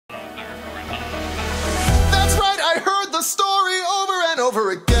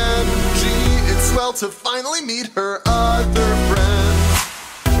swell to finally meet her other friends.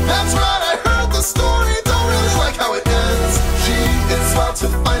 That's right, I heard the story, don't really like how it ends. She is swell to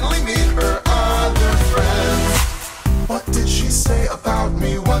finally meet her other friends. What did she say about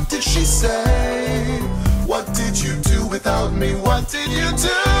me? What did she say? What did you do without me? What did you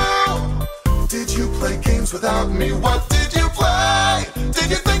do? Did you play games without me? What did you play? Did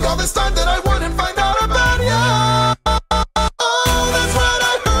you think all this time that I wouldn't find out about you? Oh, that's right,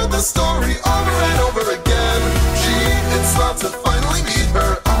 I heard the story over and over again. She is swell to finally meet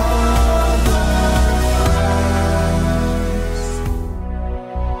her other friends.